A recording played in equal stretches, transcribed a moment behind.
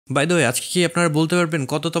By the way, আজকে কি আপনারা বলতে পারবেন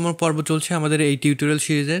কততম পর্ব চলছে আমাদের এই টিউটোরিয়াল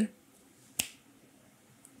সিরিজের?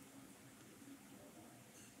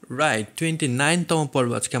 রাইট, 29তম পর্ব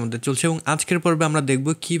আজকে আমাদের চলছে, এবং আজকের পর্বে আমরা দেখব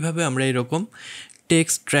কিভাবে আমরা এরকম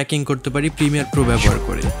টেক্সট ট্র্যাকিং করতে পারি প্রিমিয়ার প্রো ব্যবহার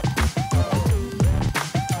করে।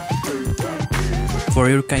 ফর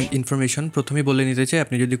ইউর কাইন্ড ইনফরমেশন, প্রথমেই বলে নিতে চাই,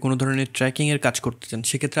 আপনি যদি কোনো ধরনের ট্র্যাকিংয়ের কাজ করতে চান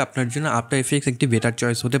সেক্ষেত্রে আপনার জন্য আফটার এফেক্টস একটি বেটার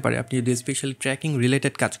চয়েস হতে পারে, আপনি যদি স্পেশালি ট্র্যাকিং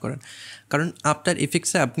রিলেটেড কাজ করেন। কারণ আফটার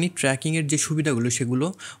এফেক্টসে আপনি ট্র্যাকিংয়ের যে সুবিধাগুলো সেগুলো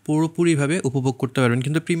পুরোপুরিভাবে উপভোগ করতে পারবেন,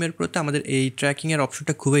 কিন্তু প্রিমিয়ার প্রোতে আমাদের এই ট্র্যাকিংয়ের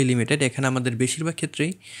অপশনটা খুবই লিমিটেড। এখানে আমাদের বেশিরভাগ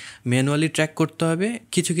ক্ষেত্রেই ম্যানুয়ালি ট্র্যাক করতে হবে,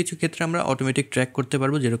 কিছু কিছু ক্ষেত্রে আমরা অটোমেটিক ট্র্যাক করতে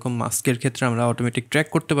পারবো, যেরকম মাস্কের ক্ষেত্রে আমরা অটোমেটিক ট্র্যাক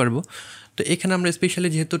করতে পারবো। তো এখানে আমরা স্পেশালি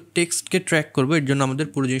যেহেতু টেক্সটকে ট্র্যাক করবো, এর জন্য আমাদের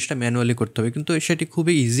পুরো জিনিসটা ম্যানুয়ালি করতে হবে, কিন্তু সেটি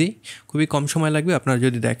খুবই ইজি, খুবই কম সময় লাগবে। আপনারা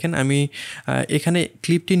যদি দেখেন, আমি এখানে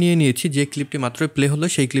ক্লিপটি নিয়ে নিয়েছি, যে ক্লিপটি মাত্র প্লে হলো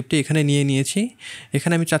সেই ক্লিপটি এখানে নিয়ে নিয়েছি।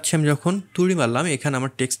 এখানে আমি চাচ্ছি আমি যখন তুড়ি মারলাম এখানে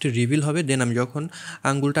আমার টেক্সটটি রিভিল হবে, দেন আমি যখন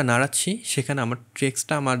আঙ্গুলটা নাড়াচ্ছি সেখানে আমার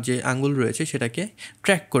টেক্সটটা, আমার যে আঙ্গুল রয়েছে সেটাকে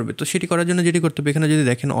ট্র্যাক করবে। তো সেটি করার জন্য যেটি করতে হবে, এখানে যদি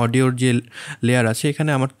দেখেন অডিওর যে লেয়ার আছে, এখানে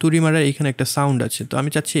আমার তুড়ি মারার এখানে একটা সাউন্ড আছে, তো আমি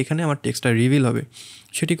চাচ্ছি এখানে আমার টেক্সটটা রিভিল হবে।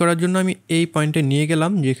 সেটি করার জন্য আমি এই পয়েন্টে নিয়ে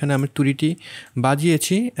গেলাম যেখানে আমি তুড়িটি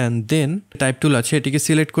বাজিয়েছি, অ্যান্ড দেন টাইপ টুল আছে, এটিকে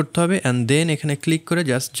সিলেক্ট করতে হবে, অ্যান্ড দেন এখানে ক্লিক করে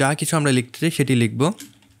জাস্ট যা কিছু আমরা লিখতে চাই সেটি লিখব,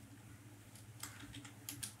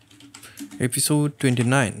 এপিসোড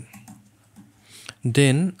 29।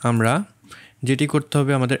 দেন আমরা যেটি করতে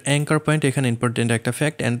হবে, আমাদের অ্যাঙ্কার পয়েন্ট, এখানে ইম্পর্টেন্ট একটা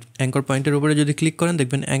ফ্যাক্ট, অ্যান্ড অ্যাঙ্কার পয়েন্টের উপরে যদি ক্লিক করেন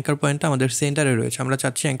দেখবেন অ্যাঙ্কার পয়েন্টটা আমাদের সেন্টারে রয়েছে। আমরা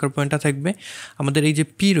চাচ্ছি অ্যাঙ্কার পয়েন্টটা থাকবে আমাদের এই যে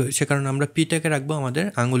পি রয়েছে, কারণ আমরা পিটাকে রাখবো আমাদের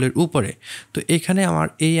আঙুলের উপরে। তো এখানে আমার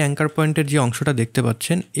এই অ্যাঙ্কার পয়েন্টের যে অংশটা দেখতে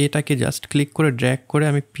পাচ্ছেন, এটাকে জাস্ট ক্লিক করে ড্র্যাগ করে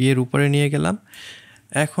আমি পি এর উপরে নিয়ে গেলাম।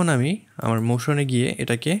 এখন আমি আমার মোশনে গিয়ে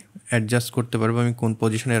এটাকে অ্যাডজাস্ট করতে পারবো আমি কোন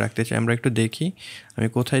পজিশনে রাখতে চাই। আমরা একটু দেখি আমি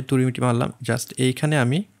কোথায় তুড়িমিটি মারলাম, জাস্ট এইখানে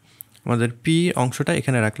আমি আমাদের পি অংশটা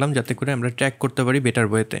এখানে রাখলাম যাতে করে আমরা ট্র্যাক করতে পারি বেটার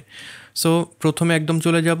ওয়েতে। সো প্রথমে একদম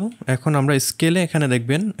চলে যাব, এখন আমরা স্কেলে এখানে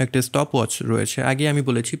দেখবেন একটা স্টপ ওয়াচ রয়েছে। আগে আমি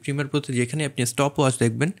বলেছি প্রিমিয়ার প্রোতে যেখানে আপনি স্টপ ওয়াচ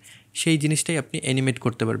দেখবেন সেই জিনিসটাই আপনি অ্যানিমেট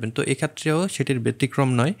করতে পারবেন, তো এক্ষেত্রেও সেটির ব্যতিক্রম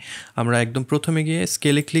নয়। আমরা একদম প্রথমে গিয়ে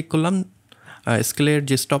স্কেলে ক্লিক করলাম, স্কেলের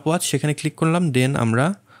যে স্টপ ওয়াচ সেখানে ক্লিক করলাম, দেন আমরা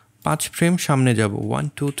 5 ফ্রেম সামনে যাব, 1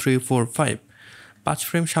 2 3 4 5। 5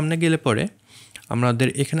 ফ্রেম সামনে গেলে পরে আমাদের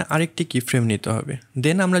এখানে আরেকটি কি ফ্রেম নিতে হবে।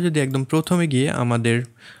 দেন আমরা যদি একদম প্রথমে গিয়ে আমাদের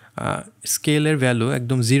স্কেলের ভ্যালু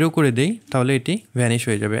একদম 0 করে দেই তাহলে এটি ভ্যানিশ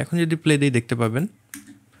হয়ে যাবে। এখন যদি প্লে দিই দেখতে পাবেন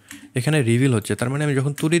এখানে রিভিল হচ্ছে, তার মানে আমি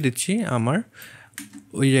যখন তুলে দিচ্ছি আমার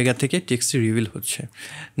ওই জায়গা থেকে টেক্সটটি রিভিল হচ্ছে।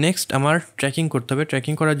 নেক্সট আমার ট্র্যাকিং করতে হবে।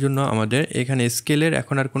 ট্র্যাকিং করার জন্য আমাদের এখানে স্কেলের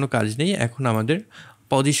এখন আর কোনো কাজ নেই, এখন আমাদের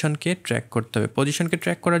পজিশনকে ট্র্যাক করতে হবে। পজিশনকে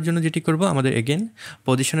ট্র্যাক করার জন্য যেটি করব, আমাদের এগেন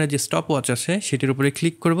পজিশনের যে স্টপ ওয়াচ আছে সেটির উপরে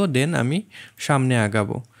ক্লিক করব, দেন আমি সামনে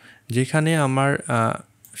আগাবো, যেখানে আমার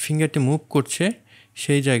ফিঙ্গারটি মুভ করছে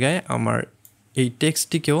সেই জায়গায় আমার এই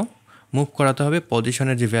টেক্সটটিকেও মুভ করাতে হবে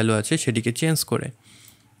পজিশনের যে ভ্যালু আছে সেটিকে চেঞ্জ করে।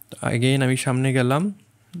 এগেইন আমি সামনে গেলাম,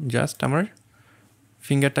 জাস্ট আমার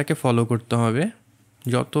ফিঙ্গারটাকে ফলো করতে হবে।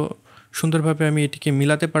 যত সুন্দরভাবে আমি এটিকে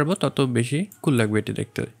মিলাতে পারবো তত বেশি কুল লাগবে এটি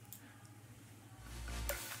দেখতে।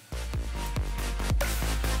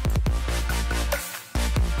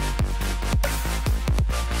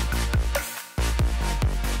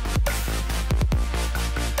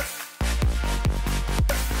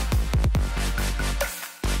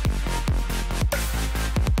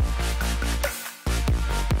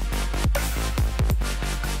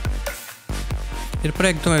 এরপরে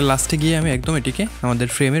একদম লাস্টে গিয়ে আমি একদম এটিকে আমাদের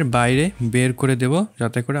ফ্রেমের বাইরে বের করে দেব,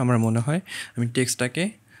 যাতে করে আমার মনে হয় আমি টেক্সটটাকে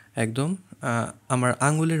একদম আমার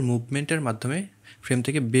আঙুলের মুভমেন্টের মাধ্যমে ফ্রেম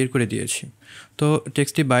থেকে বের করে দিয়েছি। তো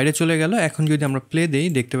টেক্সটটি বাইরে চলে গেল। এখন যদি আমরা প্লে দেই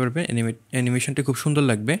দেখতে পারবেন অ্যানিমেশনটি খুব সুন্দর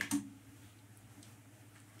লাগবে।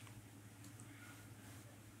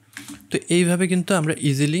 তো এইভাবে কিন্তু আমরা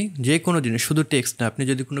ইজিলি যে কোনো জিনিস, শুধু টেক্সট না, আপনি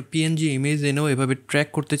যদি কোনো পিএনজি ইমেজ এনেও এভাবে ট্র্যাক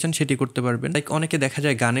করতে চান সেটি করতে পারবেন। লাইক অনেকে দেখা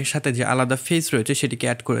যায় গানের সাথে যে আলাদা ফেস রয়েছে সেটিকে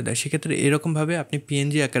অ্যাড করে দেয়, সেক্ষেত্রে এরকমভাবে আপনি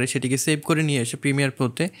পিএনজি আকারে সেটিকে সেভ করে নিয়ে এসে প্রিমিয়ার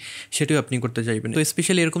প্রোতে সেটিও আপনি করতে চাইবেন। তো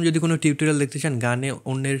স্পেশালি এরকম যদি কোনো টিউটোরিয়াল দেখতে চান গানে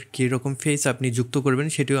অন্যের কীরকম ফেস আপনি যুক্ত করবেন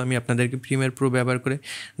সেটিও আমি আপনাদেরকে প্রিমিয়ার প্রো ব্যবহার করে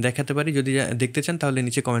দেখাতে পারি। যদি দেখতে চান তাহলে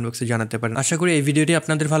নিচে কমেন্ট বক্সে জানাতে পারেন। আশা করি এই ভিডিওটি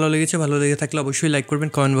আপনাদের ভালো লেগেছে। ভালো লেগে থাকলে অবশ্যই লাইক করবেন,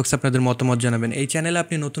 কমেন্ট বক্সে আপনাদের মতামত জানাবেন। এই চ্যানেলে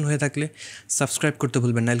আপনি নতুন হয়ে থাকলে সাবস্ক্রাইব করতে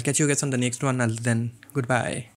ভুলবেন না। I'll catch you guys on the next one. Until then, goodbye.